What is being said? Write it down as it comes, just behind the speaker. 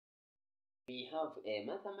We have a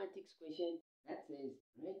mathematics question that says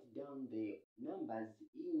write down the numbers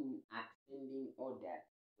in ascending order.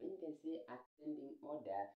 When they say ascending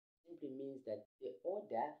order, simply means that the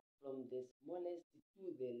order from the smallest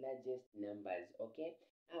to the largest numbers. Okay,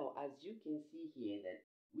 now as you can see here that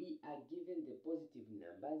we are given the positive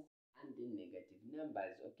numbers and the negative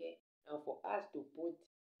numbers. Okay, now for us to put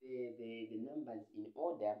the numbers in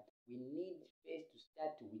order, we need first to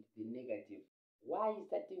start with the negative. Why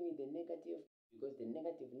starting with the negative? Because the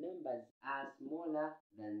negative numbers are smaller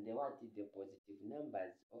than the positive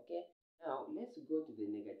numbers. Okay, now let's go to the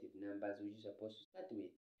negative numbers which you're supposed to start with.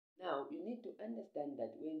 Now you need to understand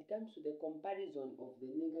that when it comes to the comparison of the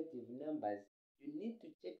negative numbers, you need to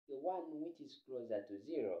check the one which is closer to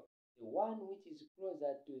zero. The one which is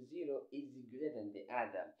closer to zero is greater than the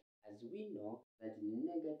other, as we know that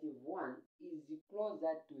negative 1 is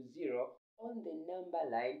closer to 0 on the number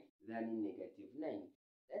line than negative 9.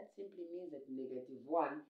 That simply means that negative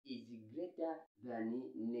 1 is greater than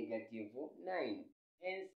negative 9.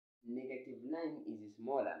 Hence, negative 9 is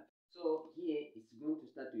smaller. So here it's going to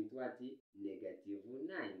start with what? Negative 9,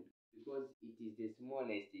 because it is the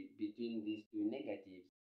smallest between these two negatives.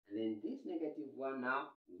 And then this negative 1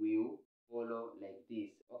 now will follow like this.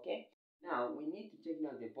 Okay? Now we need to check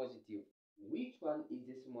now the positive. Which one is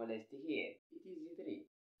the smallest here? It is 3.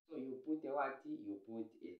 So you put a what? You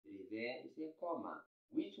put a 3 there. You say comma.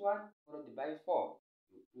 Which one? Followed by 4.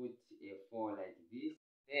 You put a 4 like this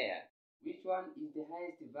there. Which one is the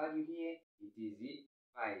highest value here? It is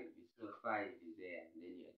 5. So 5